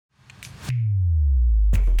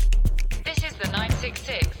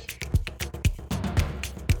966.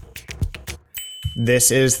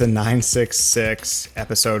 This is the 966,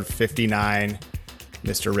 episode 59.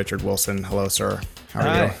 Mr. Richard Wilson. Hello, sir. How are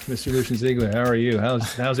you? Hi, Mr. Lucian Ziegler. How are you?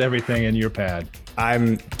 How's everything in your pad?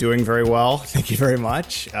 I'm doing very well. Thank you very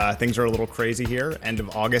much. Things are a little crazy here, end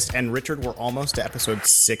of August. And Richard, we're almost to episode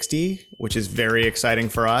 60, which is very exciting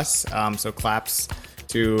for us. So claps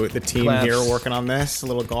to the team here working on this. A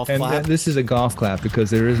little golf clap. And this is a golf clap because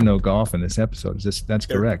there is no golf in this episode. That's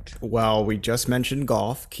correct. Well, we just mentioned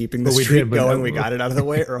golf, keeping the streak going. We got it out of the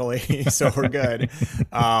way early, so we're good.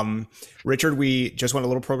 Richard, we just want a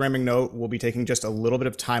little programming note. We'll be taking just a little bit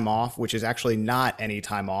of time off, which is actually not any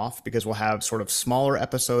time off because we'll have sort of smaller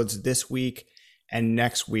episodes this week and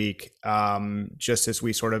next week, just as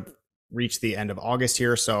we sort of reach the end of August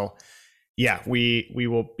here. So yeah, we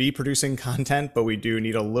will be producing content, but we do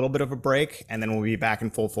need a little bit of a break. And then we'll be back in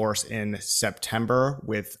full force in September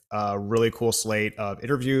with a really cool slate of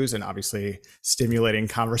interviews and obviously stimulating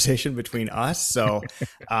conversation between us. So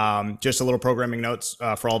just a little programming notes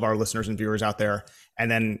for all of our listeners and viewers out there. And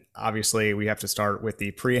then obviously we have to start with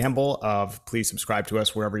the preamble of please subscribe to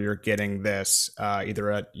us wherever you're getting this,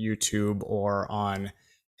 either at YouTube or on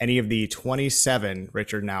any of the 27,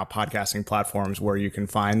 Richard, now podcasting platforms where you can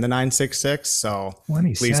find the 966. So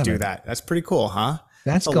 27. Please do that. That's pretty cool, huh?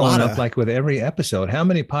 That's going up like with every episode. How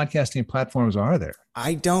many podcasting platforms are there?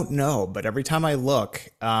 I don't know, but every time I look,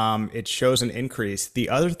 it shows an increase. The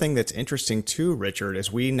other thing that's interesting too, Richard,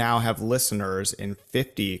 is we now have listeners in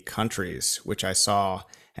 50 countries, which I saw,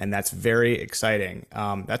 and that's very exciting.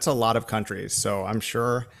 That's a lot of countries. So I'm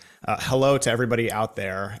sure... hello to everybody out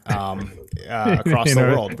there across the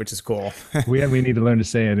world, which is cool. we need to learn to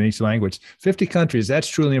say it in each language. 50 countries. That's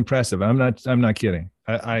truly impressive. I'm not kidding.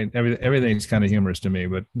 Everything's kind of humorous to me,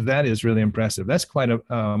 but that is really impressive. That's quite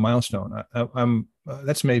a milestone.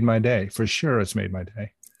 That's made my day for sure. It's made my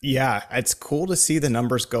day. Yeah, it's cool to see the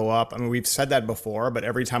numbers go up. I mean, we've said that before, but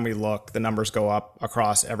every time we look, the numbers go up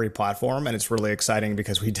across every platform. And it's really exciting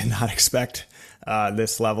because we did not expect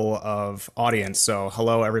this level of audience. So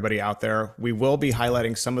hello, everybody out there. We will be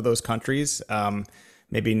highlighting some of those countries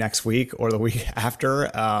maybe next week or the week after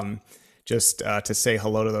just to say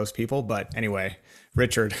hello to those people. But anyway,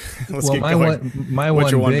 Richard, let's keep going.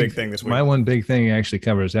 What's your one big thing this week? My one big thing actually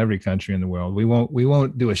covers every country in the world. We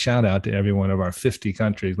won't do a shout out to every one of our 50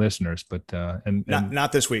 country listeners, but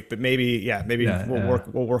not this week, but maybe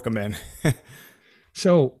we'll work them in.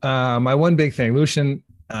 So my one big thing, Lucian,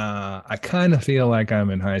 I kind of feel like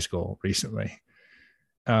I'm in high school recently.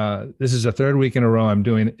 This is the third week in a row I'm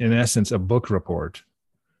doing, in essence, a book report.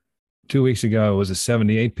 2 weeks ago, it was a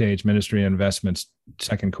 78-page Ministry of Investments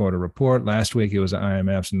second quarter report. Last week, it was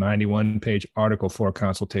IMF's 91-page Article 4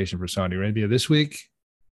 consultation for Saudi Arabia. This week,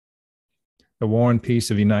 the War and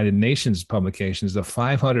Peace of United Nations publications, the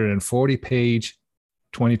 540-page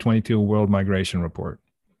 2022 World Migration Report.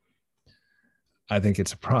 I think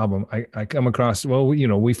it's a problem. I come across,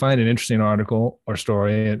 we find an interesting article or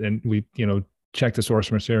story and we, check the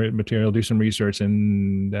source material, do some research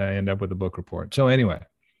and end up with a book report. So anyway,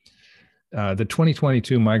 the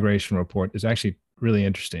 2022 migration report is actually really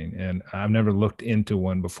interesting, and I've never looked into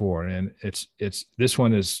one before. And this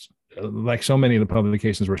one is like so many of the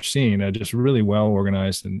publications we're seeing, just really well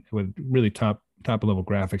organized and with really top level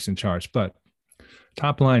graphics and charts. But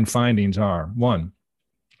top line findings are: one,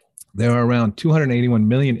 there are around 281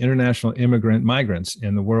 million international migrants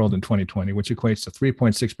in the world in 2020, which equates to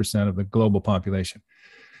 3.6% of the global population.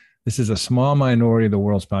 This is a small minority of the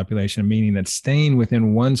world's population, meaning that staying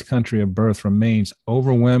within one's country of birth remains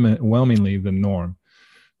overwhelmingly the norm.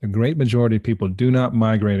 The great majority of people do not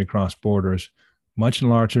migrate across borders. Much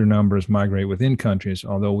larger numbers migrate within countries,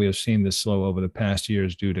 although we have seen this slow over the past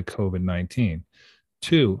years due to COVID-19.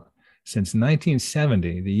 Two, since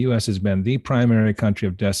 1970, the U.S. has been the primary country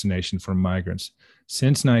of destination for migrants.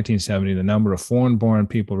 Since 1970, the number of foreign-born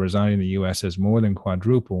people residing in the U.S. has more than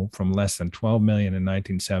quadrupled from less than 12 million in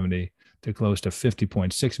 1970 to close to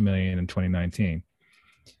 50.6 million in 2019.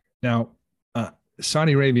 Now,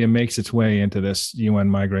 Saudi Arabia makes its way into this UN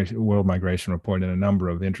World Migration Report in a number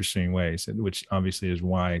of interesting ways, which obviously is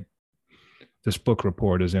why this book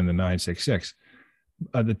report is in the 966.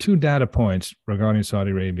 The two data points regarding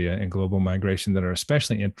Saudi Arabia and global migration that are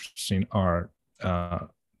especially interesting are the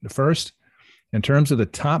first, in terms of the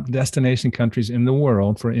top destination countries in the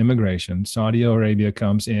world for immigration, Saudi Arabia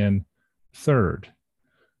comes in third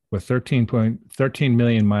with 13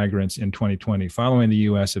 million migrants in 2020, following the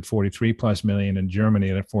U.S. at 43 plus million and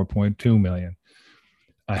Germany at 4.2 million.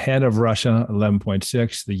 Ahead of Russia,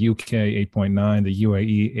 11.6, the UK, 8.9, the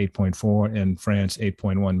UAE, 8.4, and France,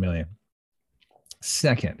 8.1 million.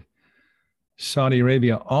 Second, Saudi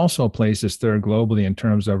Arabia also places third globally in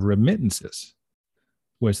terms of remittances,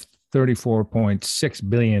 with 34.6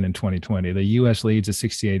 billion in 2020. The U.S. leads at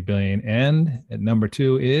 68 billion, and at number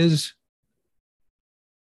 2 is.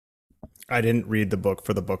 I didn't read the book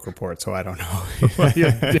for the book report, so I don't know.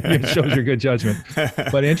 It shows your good judgment.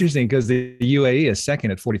 But interesting, because the UAE is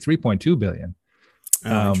second at 43.2 billion.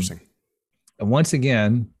 Interesting. Once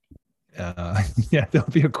again,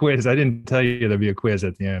 there'll be a quiz. I didn't tell you there'll be a quiz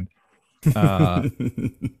at the end.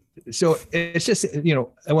 So it's just,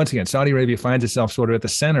 once again, Saudi Arabia finds itself sort of at the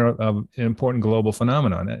center of an important global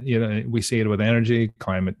phenomenon. We see it with energy,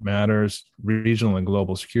 climate matters, regional and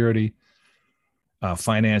global security,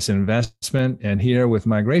 finance and investment, and here with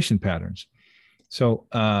migration patterns. So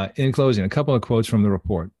in closing, a couple of quotes from the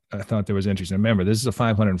report I thought that was interesting. Remember, this is a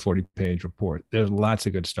 540-page report. There's lots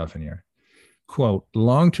of good stuff in here. Quote,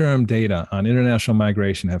 long-term data on international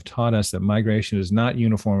migration have taught us that migration is not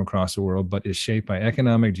uniform across the world, but is shaped by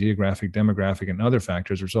economic, geographic, demographic, and other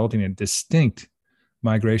factors, resulting in distinct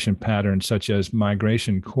migration patterns, such as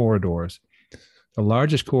migration corridors. The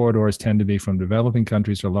largest corridors tend to be from developing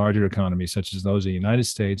countries to larger economies, such as those of the United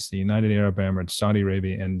States, the United Arab Emirates, Saudi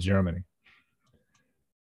Arabia, and Germany.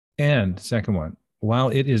 And second one, while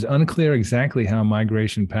it is unclear exactly how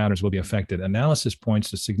migration patterns will be affected, analysis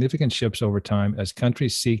points to significant shifts over time as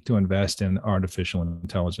countries seek to invest in artificial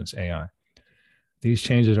intelligence, AI. These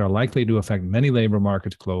changes are likely to affect many labor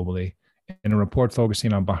markets globally. In a report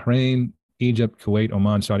focusing on Bahrain, Egypt, Kuwait,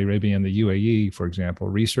 Oman, Saudi Arabia, and the UAE, for example,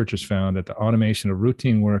 researchers found that the automation of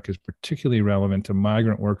routine work is particularly relevant to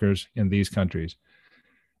migrant workers in these countries.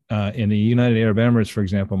 In the United Arab Emirates, for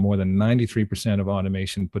example, more than 93% of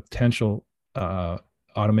automation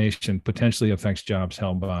potentially affects jobs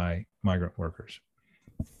held by migrant workers.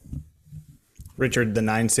 Richard, the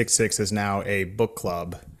 966 is now a book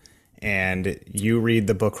club, and you read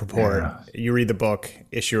the book report. Yeah. You read the book,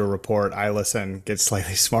 issue a report. I listen, get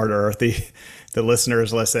slightly smarter. The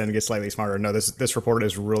listeners listen, get slightly smarter. No, this report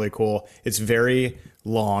is really cool. It's very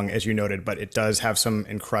long, as you noted, but it does have some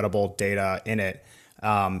incredible data in it.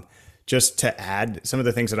 Just to add some of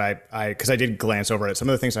the things that because I did glance over it, some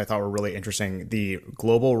of the things I thought were really interesting. The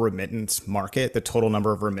global remittance market, the total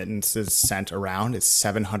number of remittances sent around is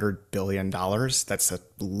 $700 billion. That's a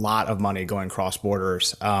lot of money going cross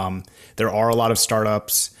borders. There are a lot of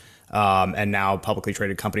startups and now publicly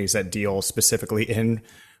traded companies that deal specifically in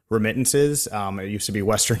remittances. It used to be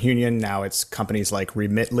Western Union. Now it's companies like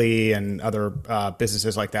Remitly and other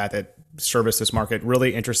businesses like that service this market.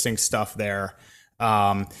 Really interesting stuff there.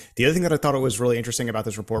 The other thing that I thought was really interesting about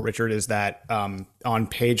this report, Richard, is that on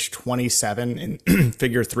page 27 in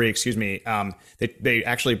figure 3, they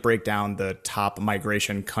actually break down the top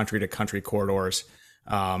migration country to country corridors.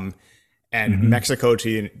 And Mexico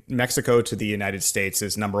to the United States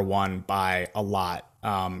is number 1 by a lot.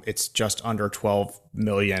 It's just under 12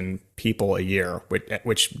 million people a year,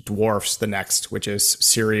 which dwarfs the next, which is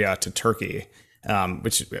Syria to Turkey.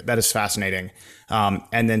 That is fascinating.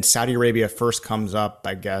 And then Saudi Arabia first comes up,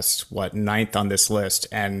 I guess, 9th on this list.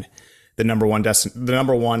 And the number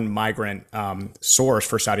one migrant source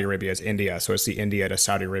for Saudi Arabia is India. So it's the India to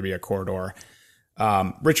Saudi Arabia corridor.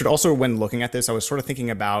 Richard, also when looking at this, I was sort of thinking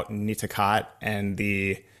about Nitakat and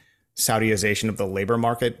the Saudiization of the labor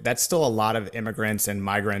market. That's still a lot of immigrants and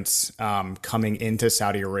migrants coming into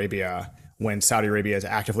Saudi Arabia when Saudi Arabia is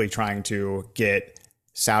actively trying to get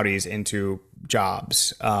Saudis into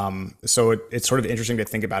jobs. So it's sort of interesting to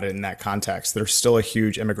think about it in that context. There's still a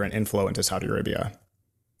huge immigrant inflow into Saudi Arabia.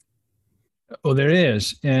 Well, there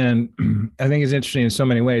is. And I think it's interesting in so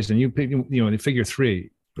many ways. And in figure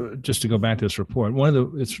 3, just to go back to this report, one of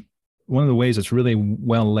the ways it's really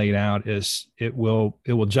well laid out is it will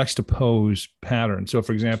juxtapose patterns. So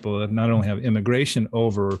for example, not only have immigration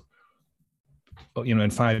over, in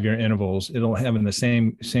 5-year intervals, it'll have in the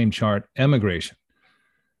same chart emigration.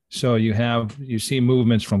 So you see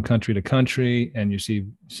movements from country to country, and you see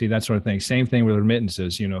that sort of thing. Same thing with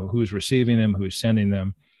remittances. Who's receiving them, who's sending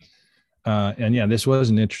them, this was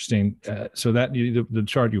an interesting. So that the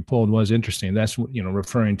chart you pulled was interesting. That's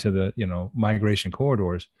referring to the migration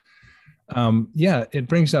corridors. It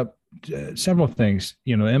brings up several things.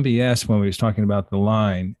 MBS, when we was talking about the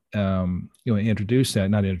line, introduced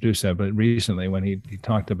that, but recently when he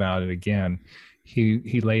talked about it again,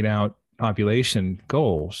 he laid out population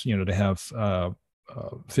goals, to have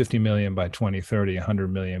 50 million by 2030,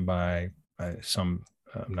 100 million by I'm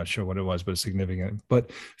not sure what it was, but significant,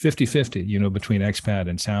 but 50-50, between expat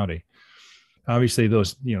and Saudi. Obviously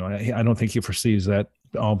those, I don't think he foresees that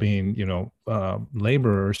all being,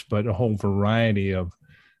 laborers, but a whole variety of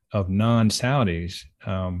non-Saudis.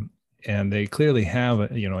 and they clearly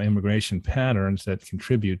have immigration patterns that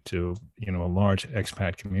contribute to a large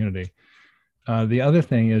expat community. The other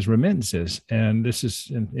thing is remittances, and this is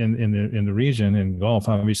in the region in Gulf.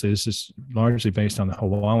 Obviously, this is largely based on the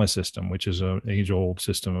Hawala system, which is an age-old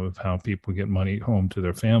system of how people get money home to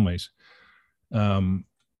their families.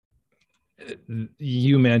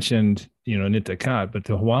 You mentioned Nitakat, but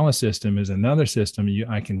the Hawala system is another system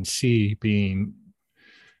I can see being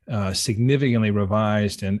significantly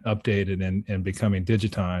revised and updated and becoming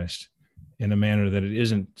digitized in a manner that it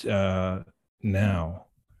isn't now.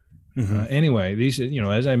 Mm-hmm. Anyway, these,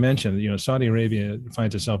 as I mentioned, Saudi Arabia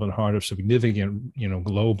finds itself at the heart of significant,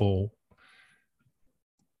 global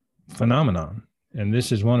phenomenon, and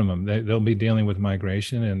this is one of them. They'll be dealing with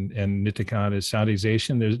migration, and Nitakat is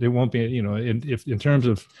Saudization. There won't be, if in terms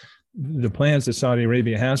of the plans that Saudi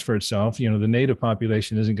Arabia has for itself, the native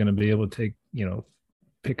population isn't going to be able to take,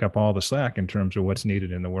 pick up all the slack in terms of what's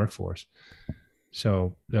needed in the workforce.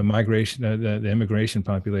 So the migration, the immigration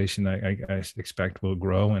population, I expect will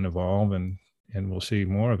grow and evolve, and we'll see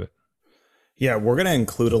more of it. Yeah, we're going to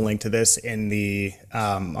include a link to this in the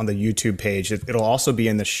on the YouTube page. It'll also be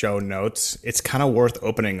in the show notes. It's kind of worth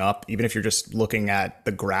opening up, even if you're just looking at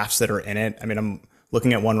the graphs that are in it. I mean, I'm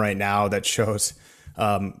looking at one right now that shows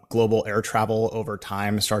global air travel over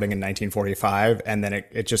time starting in 1945, and then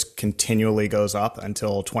it just continually goes up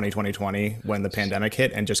until 2020 when the pandemic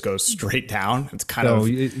hit and just goes straight down. It's kind of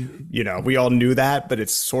we all knew that, but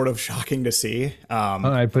it's sort of shocking to see. All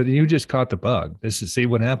right, but you just caught the bug. This is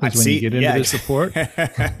what happens when you get into this report.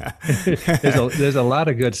 There's a lot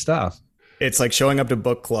of good stuff. It's like showing up to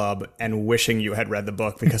book club and wishing you had read the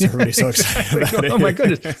book because everybody's so excited about it. Oh my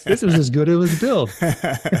goodness, this was as good as it was billed.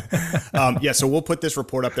 Yeah, so we'll put this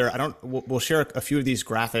report up there. We'll share a few of these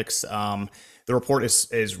graphics. The report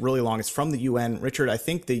is really long. It's from the UN. Richard, I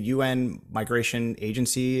think the UN Migration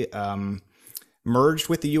Agency merged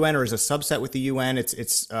with the UN or is a subset with the UN. It's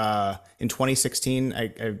in 2016.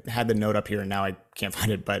 I had the note up here and now I can't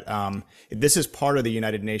find it, but this is part of the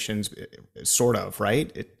United Nations, sort of,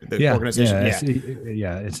 right? Organization.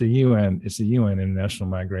 It's a UN. It's a UN International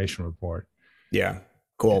Migration Report. Yeah,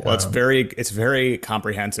 cool. Well, it's very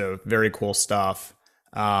comprehensive, very cool stuff.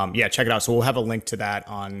 Check it out. So we'll have a link to that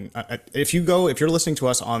on, if you're listening to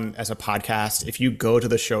us as a podcast, if you go to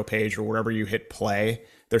the show page or wherever you hit play,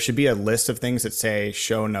 there should be a list of things that say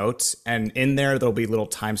show notes, and in there'll be little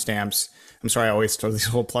timestamps. I'm sorry, I always throw these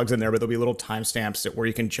little plugs in there, but there'll be little timestamps where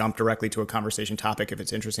you can jump directly to a conversation topic if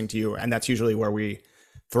it's interesting to you. And that's usually where we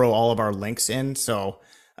throw all of our links in. So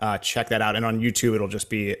check that out. And on YouTube, it'll just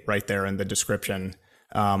be right there in the description.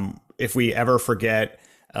 If we ever forget,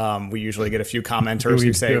 we usually get a few commenters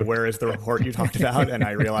who say, where is the report you talked about? And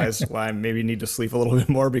I realize, well, I maybe need to sleep a little bit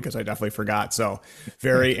more because I definitely forgot. So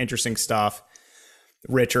very interesting stuff.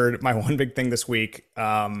 Richard, my one big thing this week,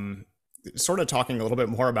 sort of talking a little bit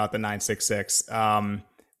more about the 966.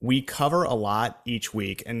 We cover a lot each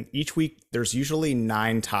week, and each week there's usually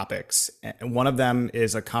 9 topics. And one of them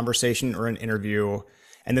is a conversation or an interview.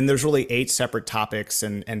 And then there's really 8 separate topics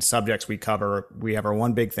and subjects we cover. We have our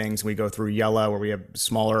one big things. We go through Yella, where we have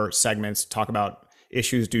smaller segments, talk about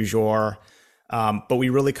issues du jour. But we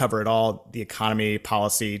really cover it all, the economy,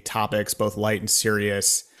 policy, topics, both light and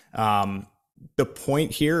serious. The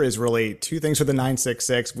point here is really 2 things for the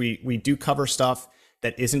 966. We do cover stuff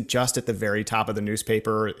that isn't just at the very top of the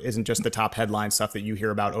newspaper, isn't just the top headline stuff that you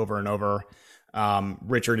hear about over and over.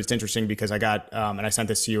 Richard, it's interesting because I got, and I sent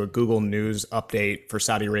this to you, a Google News update for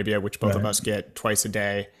Saudi Arabia, which both of us get twice a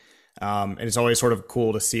day. And it's always sort of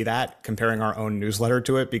cool to see that, comparing our own newsletter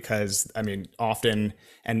to it, because I mean, often,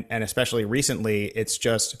 and especially recently, it's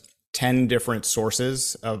just 10 different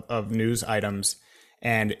sources of news items.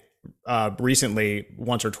 And recently,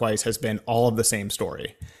 once or twice, has been all of the same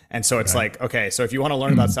story. And so it's like, okay, so if you want to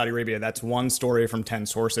learn about Saudi Arabia, that's one story from 10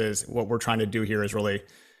 sources. What we're trying to do here is really,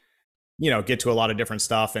 get to a lot of different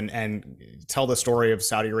stuff and tell the story of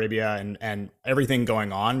Saudi Arabia and everything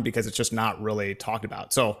going on, because it's just not really talked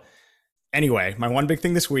about. So anyway, my one big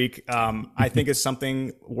thing this week, I think is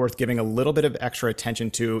something worth giving a little bit of extra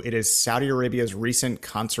attention to. It is Saudi Arabia's recent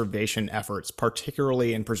conservation efforts,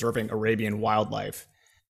 particularly in preserving Arabian wildlife.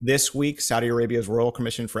 This week, Saudi Arabia's Royal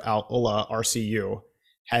Commission for Al-Ula, RCU,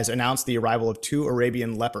 has announced the arrival of 2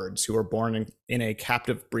 Arabian leopards who were born in a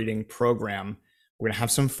captive breeding program. We're going to have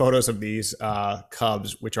some photos of these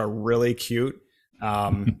cubs, which are really cute.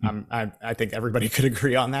 I think everybody could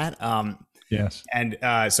agree on that. Yes. And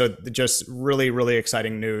so just really, really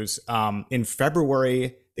exciting news. In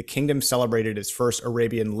February, the kingdom celebrated its first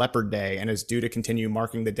Arabian Leopard Day and is due to continue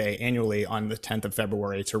marking the day annually on the 10th of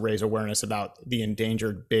February to raise awareness about the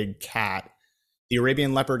endangered big cat. The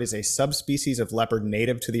Arabian leopard is a subspecies of leopard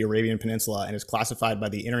native to the Arabian Peninsula and is classified by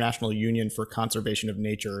the International Union for Conservation of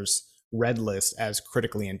Nature's Red List as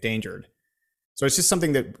critically endangered. So it's just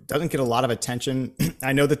something that doesn't get a lot of attention.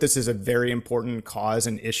 I know that this is a very important cause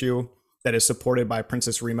and issue that is supported by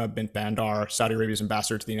Princess Rima bint Bandar, Saudi Arabia's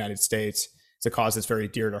ambassador to the United States. It's a cause that's very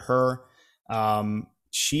dear to her.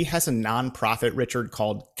 She has a nonprofit, Richard,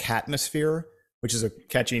 called Catmosphere, which is a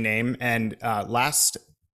catchy name. And last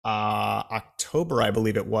October, I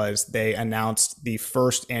believe it was, they announced the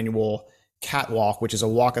first annual Catwalk, which is a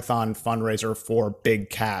walkathon fundraiser for big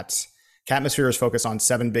cats. Catmosphere is focused on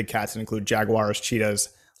 7 big cats that include jaguars, cheetahs,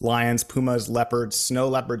 lions, pumas, leopards, snow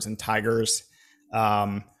leopards, and tigers.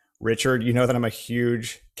 Richard, you know that I'm a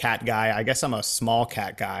huge cat guy. I guess I'm a small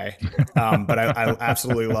cat guy, but I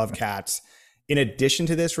absolutely love cats. In addition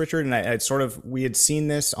to this, Richard, and we had seen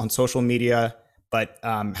this on social media, but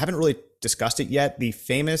haven't really discussed it yet. The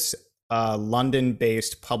famous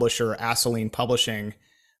London-based publisher, Assouline Publishing,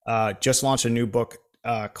 just launched a new book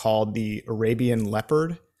called The Arabian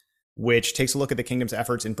Leopard, which takes a look at the kingdom's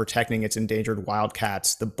efforts in protecting its endangered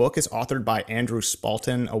wildcats. The book is authored by Andrew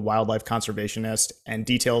Spalton, a wildlife conservationist, and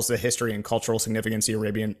details the history and cultural significance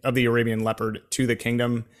of the Arabian leopard to the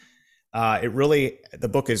kingdom. The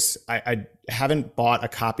book is, I haven't bought a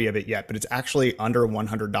copy of it yet, but it's actually under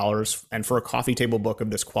 $100. And for a coffee table book of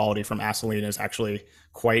this quality from Assouline is actually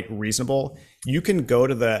quite reasonable. You can go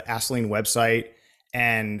to the Assouline website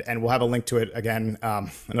and we'll have a link to it again,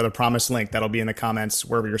 another promised link that'll be in the comments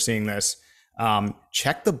wherever you're seeing this.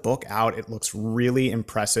 Check the book out. It looks really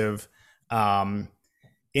impressive. In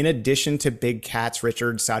addition to big cats,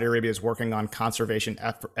 Richard, Saudi Arabia is working on conservation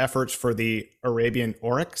efforts for the Arabian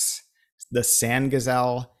oryx, the sand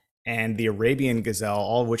gazelle, and the Arabian gazelle,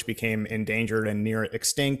 all of which became endangered and near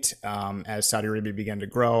extinct as Saudi Arabia began to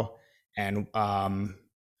grow and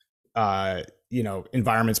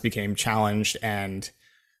environments became challenged and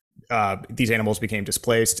these animals became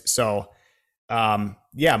displaced. So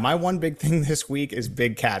my one big thing this week is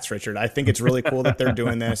big cats, Richard. I think it's really cool that they're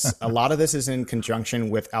doing this. A lot of this is in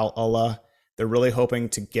conjunction with Al Ula. They're really hoping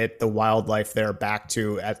to get the wildlife there back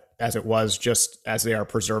to as it was, just as they are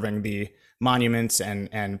preserving the monuments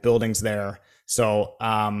and buildings there. So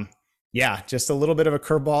just a little bit of a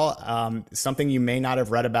curveball, something you may not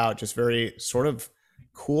have read about, just very sort of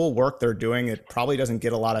cool work they're doing. It probably doesn't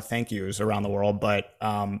get a lot of thank yous around the world, but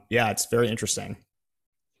it's very interesting.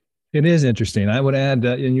 It is interesting. I would add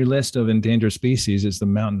in your list of endangered species is the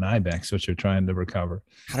mountain ibex, which you're trying to recover.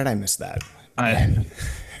 How did I miss that?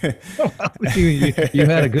 You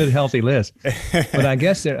had a good, healthy list, but I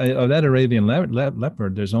guess of that Arabian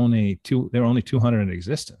leopard, there are only 200 in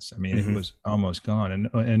existence. I mean, It was almost gone.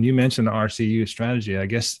 And you mentioned the RCU strategy. I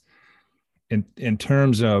guess in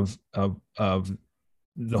terms of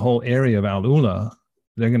the whole area of Al Ula,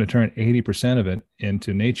 they're going to turn 80% of it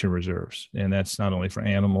into nature reserves, and that's not only for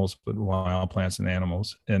animals but wild plants and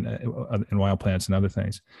animals and wild plants and other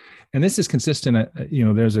things. And this is consistent.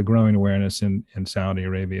 There's a growing awareness in Saudi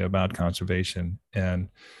Arabia about conservation, and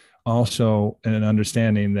also an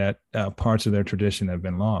understanding that parts of their tradition have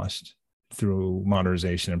been lost through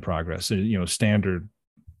modernization and progress. So, standard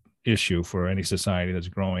issue for any society that's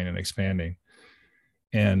growing and expanding,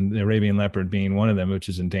 and the Arabian leopard being one of them, which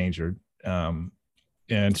is endangered.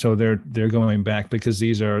 And so they're going back because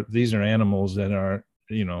these are animals that are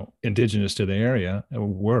indigenous to the area,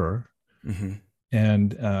 were. Mm-hmm.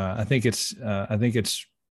 And I think it's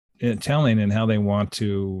telling in how they want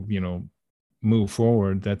to move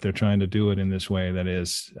forward, that they're trying to do it in this way that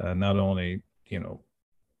is not only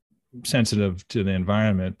sensitive to the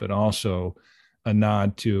environment, but also a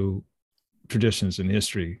nod to traditions and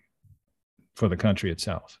history for the country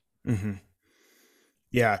itself. Mm-hmm.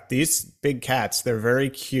 Yeah, these big cats, they're very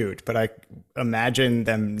cute, but I imagine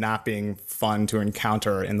them not being fun to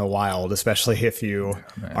encounter in the wild, especially if you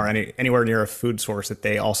are anywhere near a food source that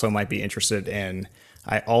they also might be interested in.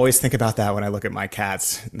 I always think about that when I look at my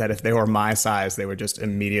cats, that if they were my size, they would just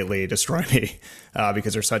immediately destroy me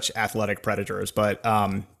because they're such athletic predators. But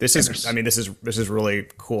this is really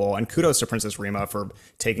cool. And kudos to Princess Rima for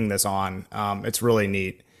taking this on. It's really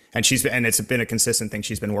neat. And it's been a consistent thing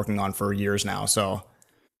she's been working on for years now. So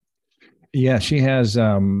yeah, she has.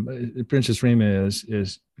 Princess Rima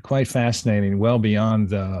is quite fascinating, well beyond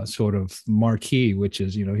the sort of marquee, which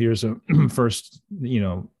is, here's a first,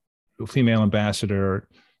 female ambassador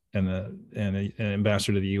and an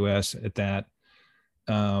ambassador to the U.S. at that.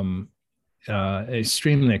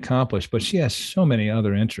 Extremely accomplished, but she has so many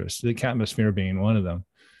other interests, the Catmosphere being one of them.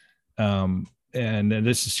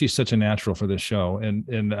 And she's such a natural for this show, and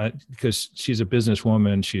because she's a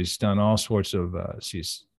businesswoman, she's done all sorts of.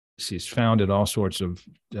 She's she's founded all sorts of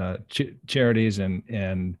charities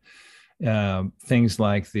and things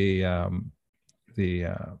like the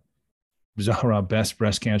Zahra Best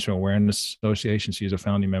Breast Cancer Awareness Association. She's a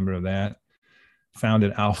founding member of that.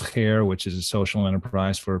 Founded Alf Care, which is a social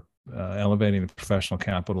enterprise for elevating the professional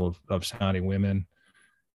capital of Saudi women.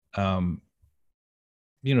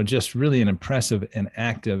 Just really an impressive and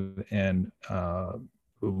active and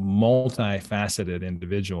multifaceted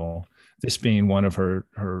individual. This being one of her,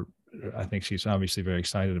 I think she's obviously very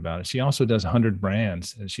excited about it. She also does 100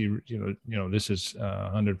 brands, and she, this is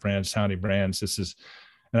 100 brands, Saudi brands.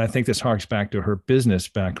 And I think this harks back to her business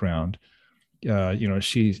background.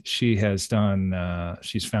 She has done,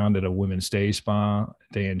 she's founded a women's day spa,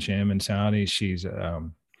 day and gym in Saudi. She's a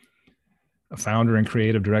founder and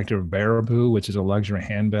creative director of Baraboo, which is a luxury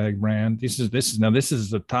handbag brand. This is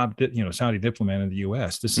the top, Saudi diplomat in the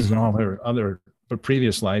U.S. This is all her other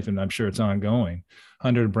previous life, and I'm sure it's ongoing.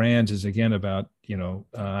 100 Brands is again about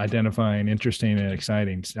identifying interesting and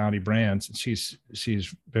exciting Saudi brands.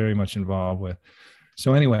 She's very much involved with.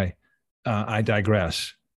 So anyway, I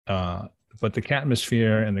digress. But the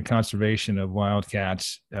catmosphere and the conservation of wild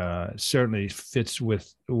cats certainly fits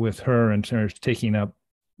with her in terms of taking up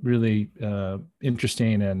really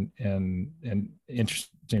interesting and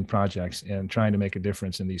interesting projects and trying to make a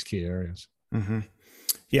difference in these key areas. Mm-hmm.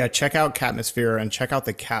 Yeah, check out Catmosphere and check out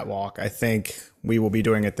the catwalk. I think we will be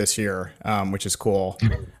doing it this year, which is cool.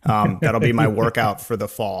 That'll be my workout for the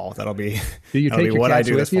fall. That'll be. Do you take your cats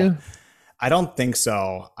with you? I don't think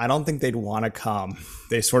so. I don't think they'd want to come.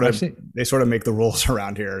 They sort of make the rules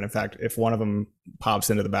around here. And in fact, if one of them pops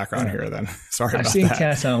into the background here, then sorry about that. I've seen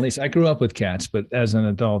cats on a leash. I grew up with cats, but as an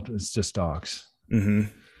adult, it's just dogs. Mm-hmm.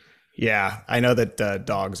 Yeah, I know that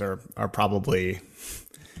dogs are probably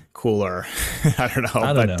cooler. I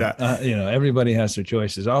don't know. Everybody has their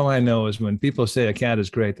choices. All I know is when people say a cat is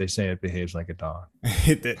great, they say it behaves like a dog.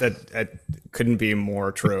 that couldn't be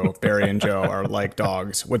more true. Barry and Joe are like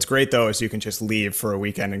dogs. What's great though is you can just leave for a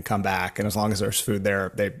weekend and come back, and as long as there's food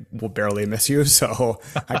there, they will barely miss you. So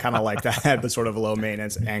I kind of like that, the sort of low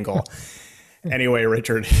maintenance angle. Anyway,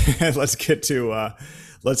 Richard, let's get to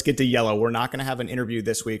Yellow. We're not going to have an interview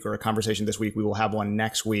this week or a conversation this week. We will have one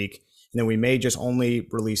next week. And then we may just only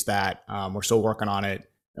release that. We're still working on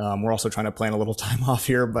it. We're also trying to plan a little time off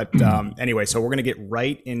here. But anyway, so we're going to get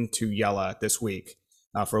right into Yella this week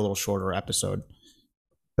for a little shorter episode.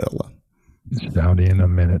 Yella. Saudi in a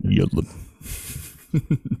minute. Yella.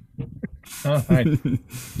 All right.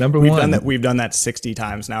 Number one. We've done that 60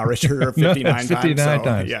 times now, Richard, or 59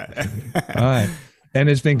 times. Yeah. All right. And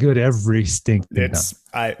it's been good every stinking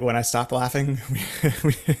time. When I stop laughing,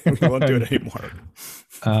 we won't do it anymore.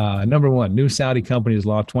 Number one, new Saudi companies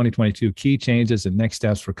law 2022, key changes and next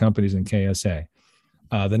steps for companies in KSA.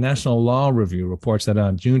 The National Law Review reports that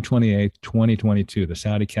on June 28, 2022, the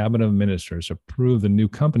Saudi Cabinet of Ministers approved the new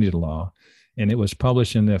companies law, and it was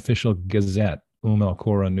published in the official Gazette, Al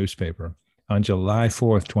Qura newspaper. On July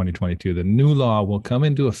 4th, 2022, the new law will come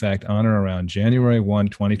into effect on or around January 1,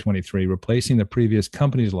 2023, replacing the previous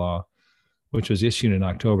companies law, which was issued in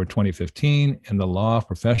October 2015, and the law of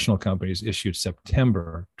professional companies issued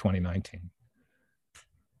September 2019.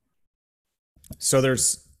 So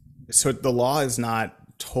the law is not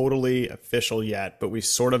totally official yet, but we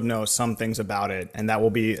sort of know some things about it, and that will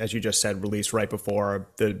be, as you just said, released right before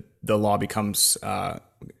the law becomes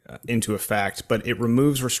into effect. But it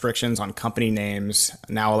removes restrictions on company names,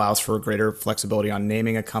 now allows for greater flexibility on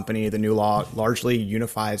naming a company. The new law largely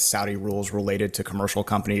unifies Saudi rules related to commercial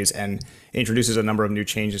companies and introduces a number of new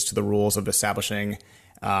changes to the rules of establishing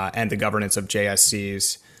and the governance of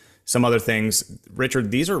JSCs. Some other things,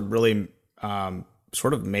 Richard, these are really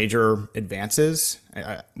sort of major advances.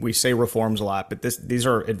 We say reforms a lot, but these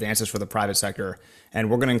are advances for the private sector. And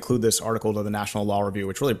we're going to include this article to the National Law Review,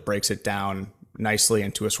 which really breaks it down nicely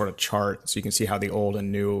into a sort of chart so you can see how the old and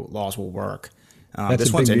new laws will work.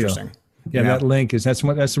 This one's interesting. Yeah, that link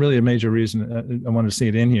that's really a major reason I wanted to see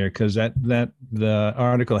it in here, because that the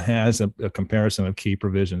article has a comparison of key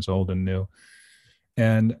provisions, old and new.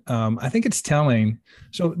 And I think it's telling.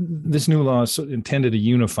 So this new law is intended to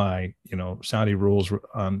unify, Saudi rules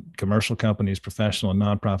on commercial companies, professional and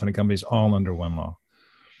nonprofit companies, all under one law.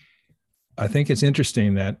 I think it's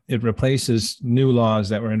interesting that it replaces new laws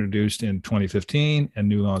that were introduced in 2015 and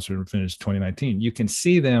new laws that were finished in 2019. You can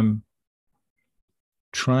see them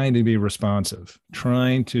trying to be responsive,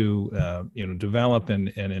 trying to develop and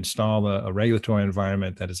install a regulatory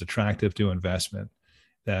environment that is attractive to investment,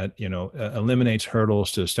 that eliminates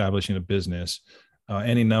hurdles to establishing a business,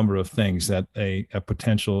 any number of things that a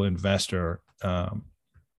potential investor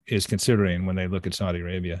is considering when they look at Saudi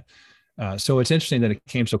Arabia. So it's interesting that it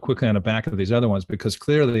came so quickly on the back of these other ones, because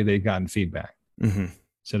clearly they'd gotten feedback. Mm-hmm.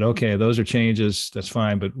 Said, okay, those are changes, that's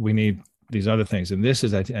fine, but we need these other things. And this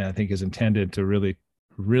is, I think, is intended to really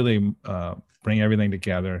bring everything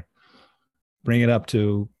together, bring it up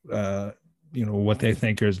to what they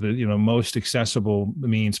think is the most accessible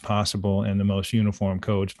means possible and the most uniform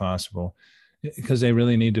codes possible, because they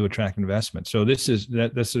really need to attract investment. So I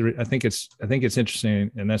think it's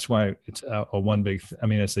interesting, and that's why it's a one big.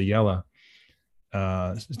 It's a yellow.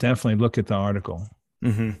 Definitely look at the article.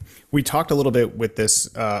 Mm-hmm. We talked a little bit with this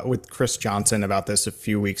with Chris Johnson about this a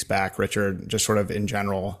few weeks back, Richard, just sort of in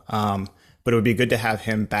general. But it would be good to have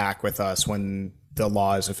him back with us when the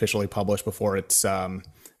law is officially published before it's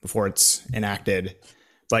enacted.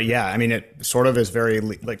 But yeah, it sort of is very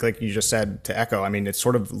like you just said, to echo. It's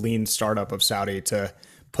sort of lean startup of Saudi to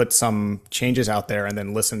put some changes out there and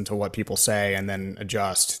then listen to what people say and then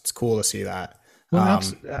adjust. It's cool to see that. Well,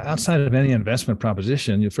 outside of any investment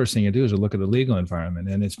proposition, the first thing you do is look at the legal environment,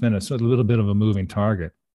 and it's been a sort of little bit of a moving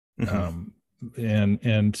target. Mm-hmm.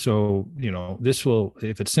 And so, this will,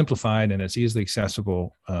 if it's simplified and it's easily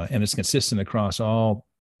accessible and it's consistent across all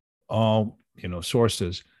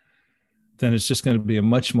sources, then it's just going to be a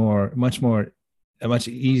much easier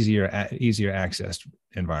accessed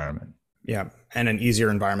environment. Yeah, and an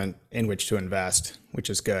easier environment in which to invest, which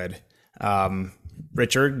is good.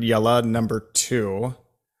 Richard, Yalla number 2.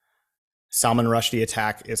 Salman Rushdie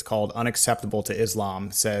attack is called unacceptable to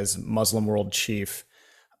Islam, says Muslim World Chief.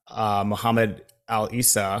 Mohammed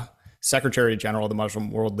Al-Issa, Secretary General of the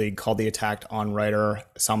Muslim World League, called the attack on writer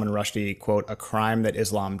Salman Rushdie, quote, a crime that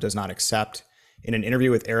Islam does not accept. In an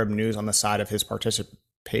interview with Arab News on the side of his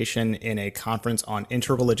participation in a conference on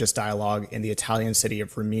interreligious dialogue in the Italian city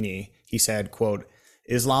of Rimini, he said, quote,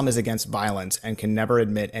 Islam is against violence and can never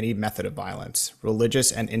admit any method of violence.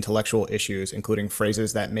 Religious and intellectual issues, including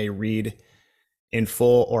phrases that may read in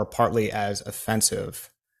full or partly as offensive,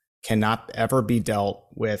 cannot ever be dealt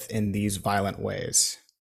with in these violent ways.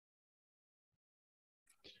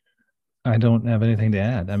 I don't have anything to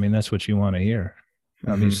add. That's what you want to hear.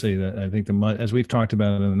 Mm-hmm. Obviously, I think as we've talked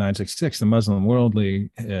about in the 966, the Muslim World League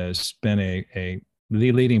has been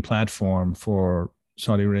the leading platform for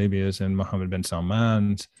Saudi Arabia's and Mohammed bin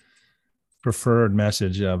Salman's preferred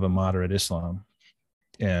message of a moderate Islam.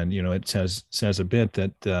 And, it says a bit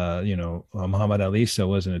that, Mohammed Al-Issa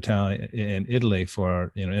was in Italy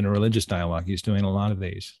for, in a religious dialogue. He's doing a lot of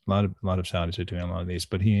these. A lot of Saudis are doing a lot of these,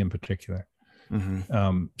 but he in particular.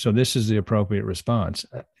 Mm-hmm. So this is the appropriate response.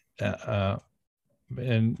 And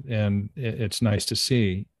it's nice to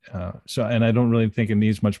see. And I don't really think it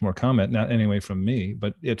needs much more comment, not anyway from me,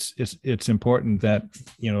 but it's important that,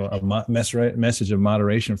 a message of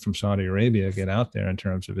moderation from Saudi Arabia get out there in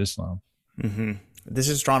terms of Islam. Mm-hmm. This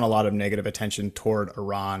has drawn a lot of negative attention toward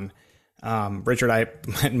Iran. Richard,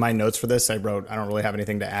 in my notes for this, I wrote, I don't really have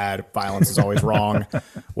anything to add. Violence is always wrong.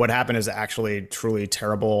 What happened is actually truly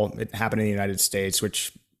terrible. It happened in the United States,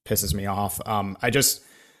 which pisses me off.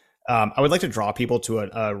 I would like to draw people to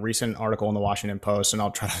a recent article in the Washington Post, and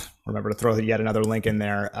I'll try to remember to throw yet another link in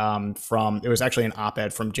there. It was actually an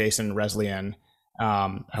op-ed from Jason Reslian.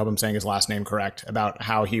 I hope I'm saying his last name correct, about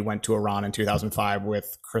how he went to Iran in 2005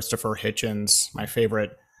 with Christopher Hitchens, my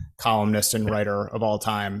favorite columnist and writer of all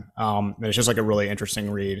time. And it's just like a really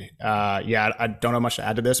interesting read. I don't have much to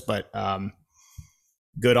add to this, but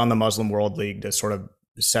good on the Muslim World League to sort of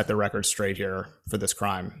set the record straight here for this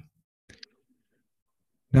crime.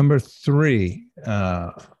 Number 3,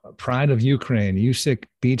 Pride of Ukraine. Usyk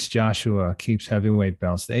beats Joshua, keeps heavyweight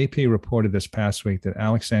belts. The AP reported this past week that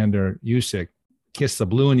Alexander Usyk kissed the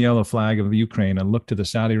blue and yellow flag of Ukraine and looked to the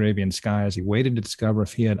Saudi Arabian sky as he waited to discover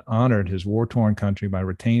if he had honored his war-torn country by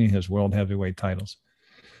retaining his world heavyweight titles.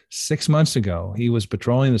 6 months ago, he was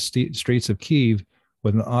patrolling the streets of Kyiv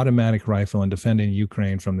with an automatic rifle and defending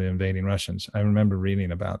Ukraine from the invading Russians. I remember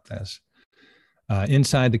reading about this.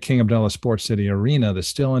 Inside the King Abdullah Sports City Arena, the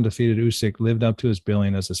still undefeated Usyk lived up to his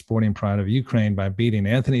billing as the sporting pride of Ukraine by beating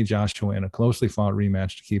Anthony Joshua in a closely fought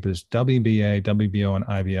rematch to keep his WBA, WBO, and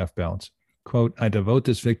IBF belts. Quote, I devote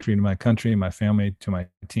this victory to my country, my family, to my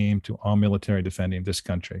team, to all military defending this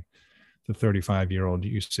country, the 35-year-old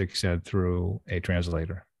Usyk said through a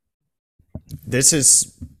translator. This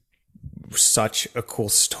is such a cool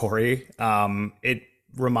story. It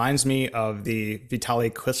reminds me of the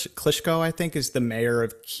Vitaly Klitschko, I think, is the mayor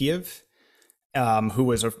of Kiev, who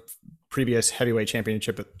was a previous heavyweight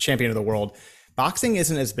champion of the world. Boxing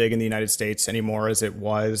isn't as big in the United States anymore as it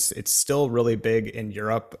was. It's still really big in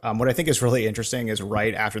Europe. What I think is really interesting is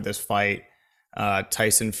right after this fight,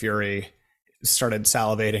 Tyson Fury started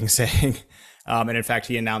salivating, saying, And in fact,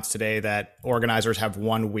 he announced today that organizers have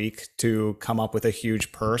 1 week to come up with a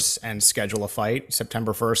huge purse and schedule a fight.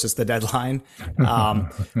 September 1st is the deadline.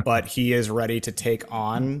 But he is ready to take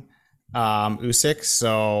on Usyk.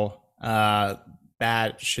 So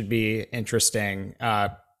that should be interesting.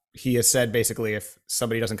 He has said basically if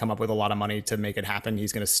somebody doesn't come up with a lot of money to make it happen,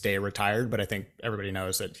 he's going to stay retired. But I think everybody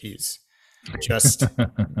knows that he's just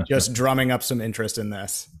drumming up some interest in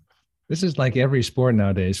this. This is like every sport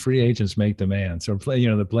nowadays. Free agents make demands, or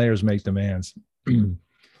the players make demands.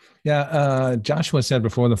 Yeah, Joshua said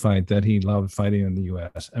before the fight that he loved fighting in the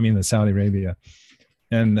U.S. In Saudi Arabia,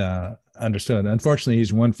 and understood. Unfortunately,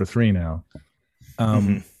 he's 1 for 3 now.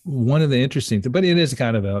 One of the interesting, but it is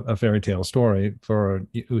kind of a fairy tale story for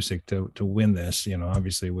Usyk to win this.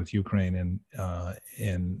 Obviously with Ukraine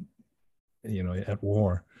and at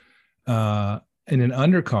war. In an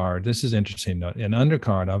undercard, this is interesting. An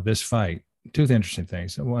undercard of this fight, two interesting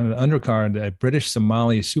things. One, an undercard, a British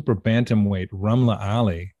Somali super bantamweight Ramla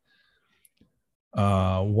Ali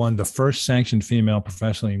won the first sanctioned female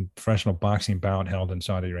professional boxing bout held in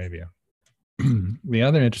Saudi Arabia. The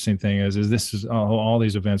other interesting thing is this is all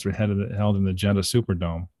these events were held in the Jeddah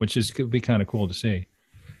Superdome, which could be kind of cool to see.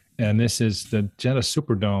 And this is the Jeddah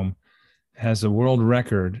Superdome has a world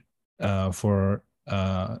record for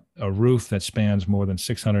a roof that spans more than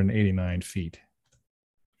 689 feet.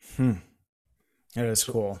 That is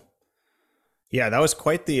cool. Yeah, that was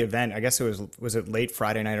quite the event. I guess was it late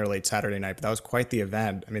Friday night or late Saturday night? But that was quite the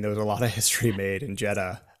event. There was a lot of history made in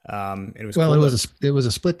Jeddah. It was cool. It was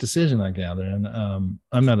a split decision, I gather. And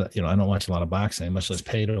I'm not I don't watch a lot of boxing, much less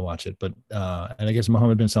pay to watch it. But and I guess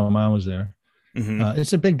Mohammed bin Salman was there. Mm-hmm.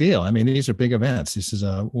 It's a big deal. These are big events. This is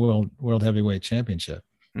a world heavyweight championship.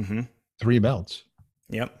 Mm-hmm. 3 belts.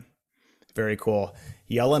 Yep. Very cool.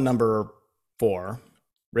 Yella number 4,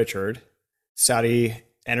 Richard. Saudi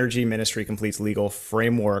Energy Ministry completes legal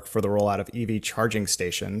framework for the rollout of EV charging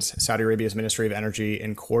stations. Saudi Arabia's Ministry of Energy,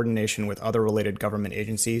 in coordination with other related government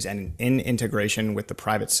agencies and in integration with the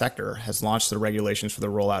private sector, has launched the regulations for the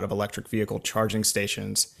rollout of electric vehicle charging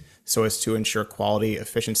stations so as to ensure quality,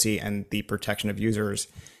 efficiency, and the protection of users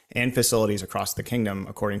and facilities across the kingdom,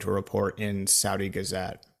 according to a report in Saudi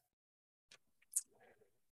Gazette.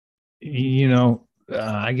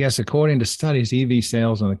 I guess according to studies, EV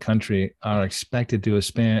sales in the country are expected to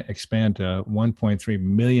expand to 1.3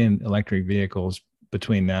 million electric vehicles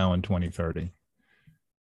between now and 2030.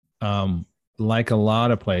 Like a lot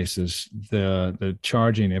of places, the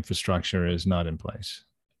charging infrastructure is not in place.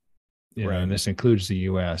 Right. And this includes the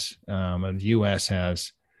U.S. And the U.S.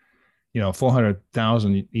 has,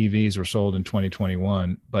 400,000 EVs were sold in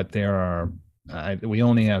 2021, but there are we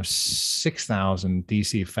only have 6,000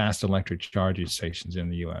 DC fast electric charging stations in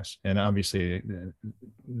the U.S. And obviously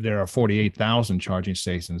there are 48,000 charging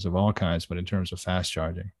stations of all kinds, but in terms of fast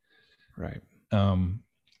charging. Right.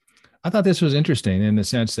 I thought this was interesting in the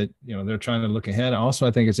sense that, they're trying to look ahead. Also,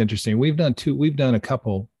 I think it's interesting. We've done a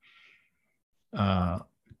couple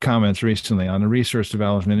comments recently on the Research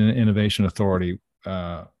Development and Innovation Authority,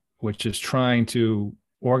 which is trying to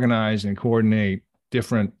organize and coordinate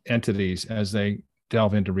different entities as they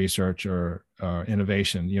delve into research or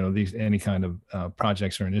innovation, any kind of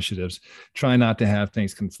projects or initiatives, try not to have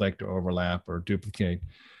things conflict or overlap or duplicate.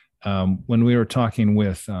 When we were talking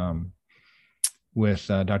with Dr.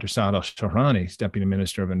 Saad Al-Shahrani, Deputy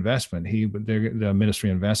Minister of Investment, the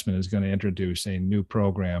Ministry of Investment is going to introduce a new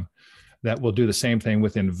program that will do the same thing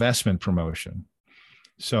with investment promotion.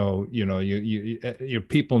 So, your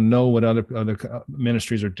people know what other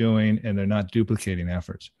ministries are doing, and they're not duplicating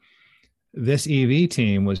efforts. This EV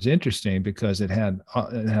team was interesting because it had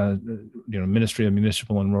Ministry of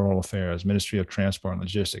Municipal and Rural Affairs, Ministry of Transport and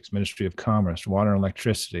Logistics, Ministry of Commerce, Water and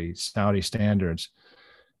Electricity, Saudi Standards,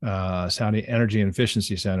 Saudi Energy and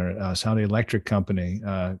Efficiency Center, Saudi Electric Company,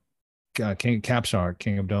 CAPSAR,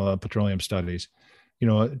 King Abdullah Petroleum Studies.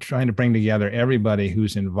 Trying to bring together everybody who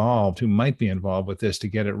might be involved with this to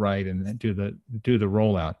get it right and do the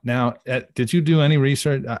rollout. Now, did you do any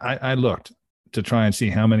research? I looked to try and see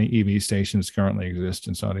how many EV stations currently exist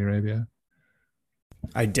in Saudi Arabia.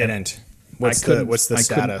 I didn't. What's the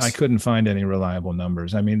status? I couldn't find any reliable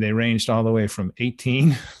numbers. They ranged all the way from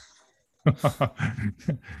 18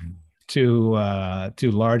 to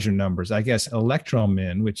larger numbers. I guess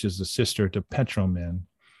Electromin, which is the sister to Petromin,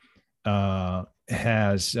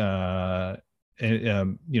 has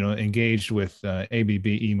engaged with ABB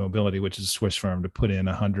E-Mobility, which is a Swiss firm, to put in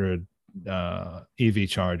 100 EV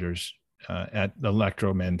chargers at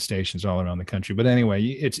Electromin stations all around the country. But anyway,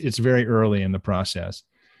 it's very early in the process,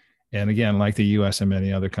 and again, like the U.S. and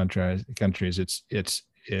many other countries,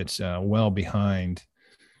 it's well behind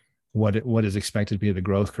what is expected to be the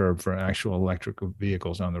growth curve for actual electric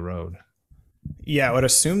vehicles on the road. Yeah, I would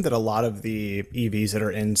assume that a lot of the EVs that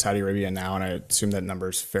are in Saudi Arabia now, and I assume that number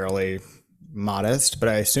is fairly modest, but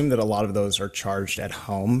I assume that a lot of those are charged at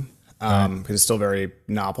home because it's still very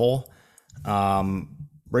novel.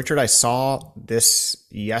 Richard, I saw this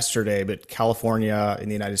yesterday, but California in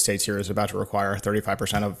the United States here is about to require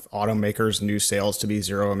 35% of automakers' new sales to be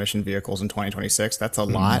zero emission vehicles in 2026. That's a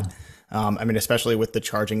lot. I mean, especially with the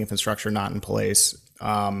charging infrastructure not in place.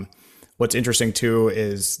 What's interesting too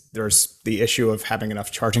is there's the issue of having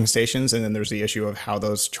enough charging stations, and then there's the issue of how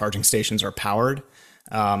those charging stations are powered.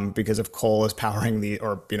 Because if coal is powering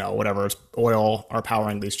or whatever oil are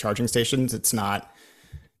powering these charging stations, it's not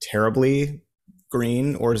terribly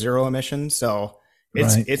green or zero emissions. So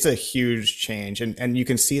it's a huge change. And you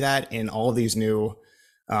can see that in all of these new,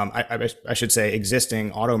 I should say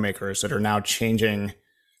existing automakers that are now changing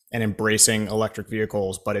and embracing electric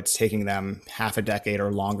vehicles, but it's taking them half a decade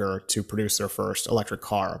or longer to produce their first electric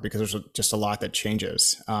car because there's just a lot that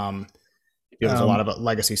changes. There's a lot of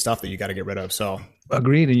legacy stuff that you got to get rid of. So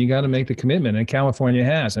agreed. And you got to make the commitment. And California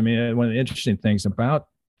has. I mean, one of the interesting things about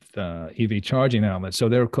EV charging outlets. So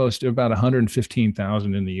they're close to about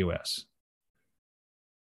 115,000 in the US.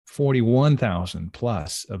 41,000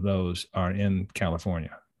 plus of those are in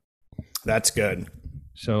California. That's good.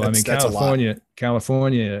 So I mean,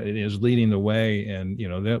 California is leading the way, and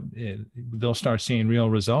they'll start seeing real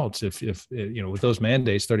results if with those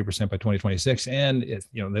mandates, 30% by 2026, and it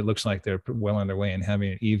looks like they're well on their way in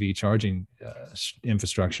having an EV charging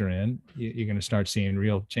infrastructure in. You're going to start seeing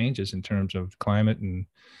real changes in terms of climate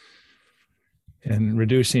and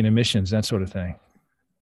reducing emissions, that sort of thing.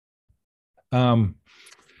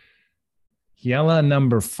 Yella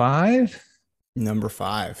number five.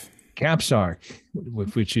 Capsark,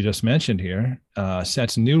 which you just mentioned here,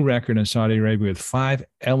 sets new record in Saudi Arabia with 5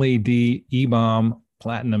 LED EBOM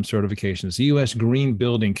Platinum certifications. The U.S. Green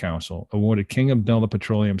Building Council awarded King Abdullah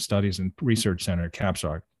Petroleum Studies and Research Center,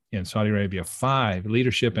 Capsark, in Saudi Arabia 5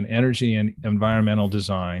 Leadership in Energy and Environmental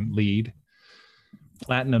Design, LEED,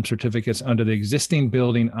 Platinum certificates under the existing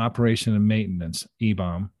Building Operation and Maintenance,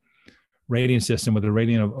 EBOM, rating system with a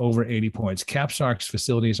rating of over 80 points. Capsark's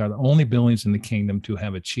facilities are the only buildings in the kingdom to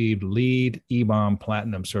have achieved LEED EBOM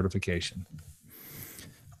Platinum certification.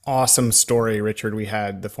 Awesome story, Richard. We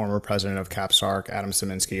had the former president of Capsark, Adam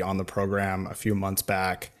Szyminski, on the program a few months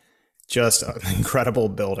back. Just an incredible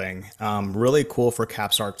building. Really cool for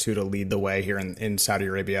Capsark too to lead the way here in Saudi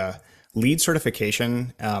Arabia. LEED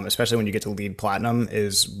certification, especially when you get to LEED Platinum,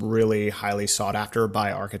 is really highly sought after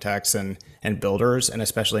by architects and builders. And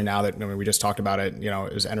especially now that we just talked about it,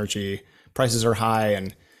 as energy prices are high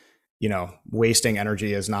and, wasting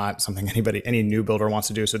energy is not something any new builder wants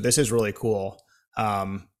to do. So this is really cool.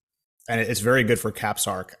 And it's very good for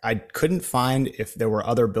Capsark. I couldn't find if there were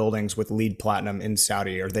other buildings with LEED Platinum in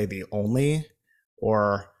Saudi. Are they the only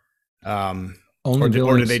or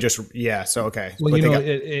do they just so okay. Well,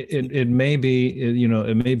 it may be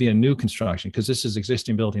it may be a new construction because this is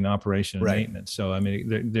existing building operation and maintenance. So I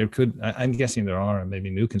mean there could, I'm guessing there are maybe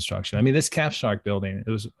new construction. I mean, this Capsark building, it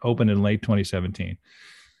was opened in late 2017,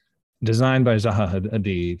 designed by Zaha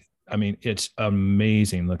Hadid. I mean, it's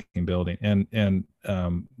amazing looking building. And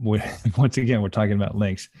once again, we're talking about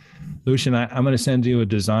links. Lucian, I'm going to send you a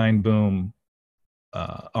Design Boom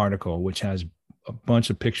article which has a bunch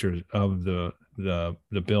of pictures of the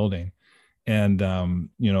building, and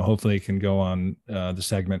hopefully it can go on the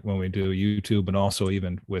segment when we do YouTube, and also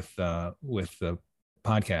even with the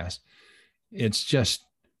podcast. It's just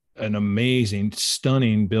an amazing,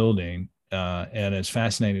 stunning building, and it's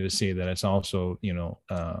fascinating to see that it's also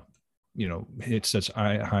hits such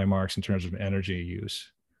high marks in terms of energy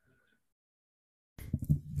use.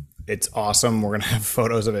 It's awesome. We're going to have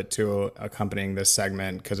photos of it too accompanying this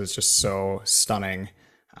segment because it's just so stunning.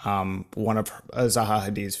 One of Zaha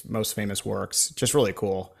Hadid's most famous works, just really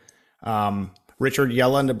cool. Richard,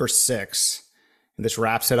 Yella number 6, and this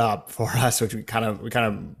wraps it up for us, which we kind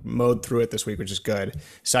of mowed through it this week, which is good.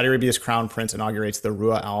 Saudi Arabia's Crown Prince inaugurates the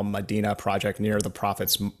Ruwa Al Madina project near the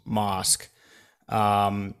Prophet's Mosque.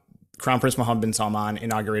 Crown Prince Mohammed bin Salman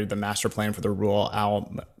inaugurated the master plan for the Ruwa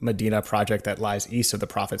Al Madina project that lies east of the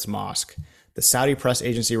Prophet's Mosque. The Saudi press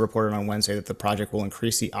agency reported on Wednesday that the project will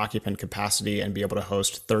increase the occupant capacity and be able to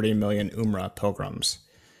host 30 million Umrah pilgrims.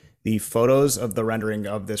 The photos of the rendering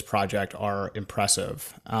of this project are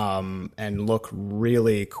impressive and look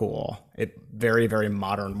really cool. Very, very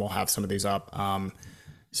modern. We'll have some of these up.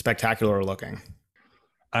 Spectacular looking.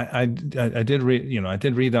 I did read, I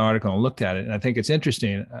did read the article and looked at it, and I think it's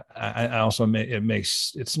interesting. I also it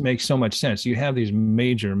makes so much sense. You have these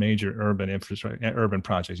major urban infrastructure, urban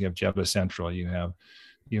projects. You have Jeddah Central. You have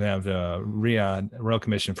the Riyadh Royal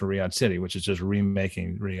Commission for Riyadh City, which is just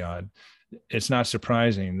remaking Riyadh. It's not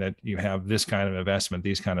surprising that you have this kind of investment,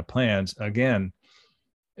 these kind of plans. Again,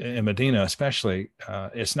 in Medina, especially,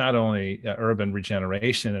 it's not only urban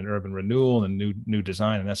regeneration and urban renewal and new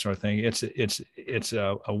design and that sort of thing. It's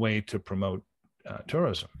a way to promote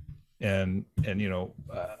tourism and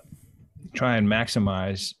try and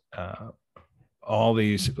maximize all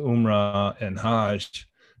these Umrah and Hajj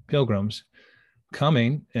pilgrims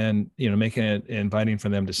coming and making it inviting for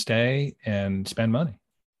them to stay and spend money.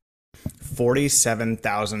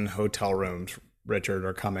 47,000 hotel rooms, Richard,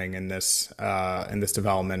 are coming in this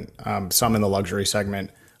development. Some in the luxury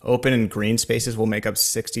segment. Open and green spaces will make up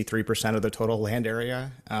 63% of the total land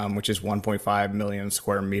area, which is 1.5 million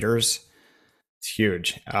square meters. It's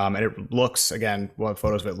huge. And it looks, again, we'll have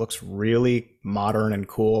photos of it, looks really modern and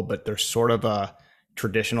cool, but there's sort of a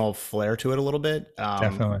traditional flair to it a little bit.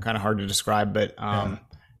 Definitely. Kind of hard to describe, but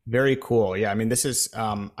very cool. Yeah, I mean, this is,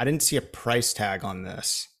 I didn't see a price tag on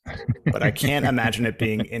this, but I can't imagine it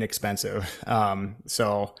being inexpensive. And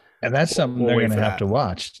that's something they're going to have to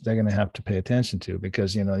watch. They're going to have to pay attention to,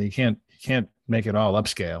 because you can't make it all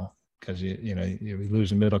upscale, because you lose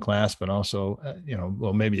the middle class, but also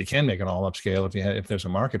well, maybe you can make it all upscale if there's a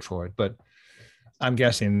market for it. But I'm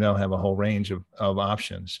guessing they'll have a whole range of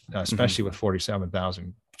options, especially with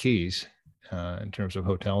 47,000 keys in terms of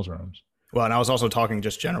hotels rooms. Well, and I was also talking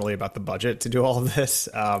just generally about the budget to do all of this.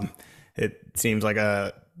 It seems like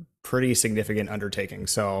a pretty significant undertaking.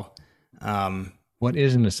 So, what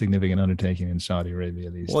isn't a significant undertaking in Saudi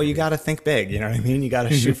Arabia these days? You got to think big. You know what I mean? You got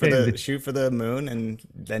to shoot for the moon, and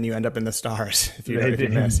then you end up in the stars. If you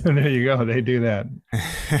miss. There you go. They do that,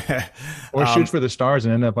 or shoot for the stars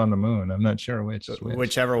and end up on the moon. I'm not sure which.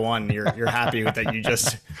 Whichever one you're happy with, that you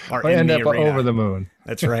just are or in end the up arena. Over the moon.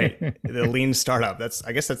 That's right. The lean startup.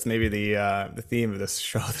 I guess that's maybe the theme of this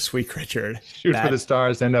show this week, Richard. Shoot for the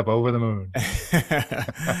stars, end up over the moon.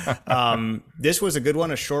 This was a good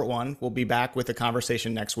one, a short one. We'll be back with a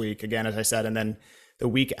conversation next week, again, as I said, and then the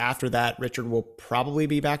week after that, Richard will probably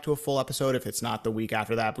be back to a full episode. If it's not the week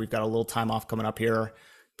after that, we've got a little time off coming up here.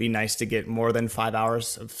 Be nice to get more than 5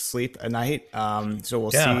 hours of sleep a night. So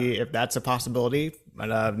we'll see if that's a possibility.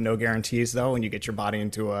 But no guarantees, though, when you get your body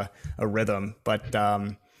into a rhythm. But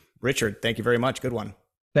Richard, thank you very much. Good one.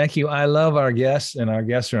 Thank you. I love our guests, and our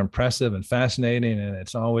guests are impressive and fascinating, and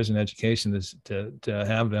it's always an education to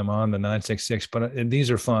have them on the 966. But these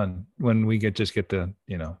are fun when we get to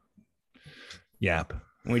yap.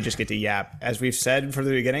 We just get to yap. As we've said from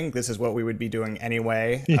the beginning, this is what we would be doing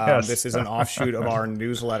anyway. Yes. This is an offshoot of our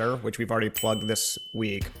newsletter, which we've already plugged this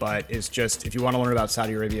week. But it's just, if you want to learn about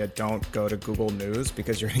Saudi Arabia, don't go to Google News,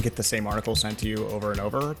 because you're going to get the same article sent to you over and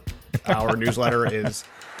over. Our newsletter is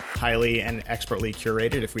highly and expertly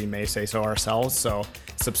curated, if we may say so ourselves. So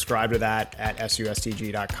subscribe to that at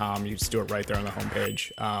sustg.com. You just do it right there on the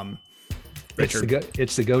homepage. Richard.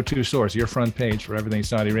 It's the go-to source, your front page for everything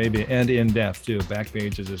Saudi Arabia, and in depth too, back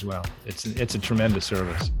pages as well. It's a tremendous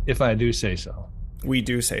service, if I do say so. We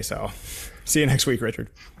do say so. See you next week, Richard.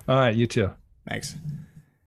 All right, you too. Thanks.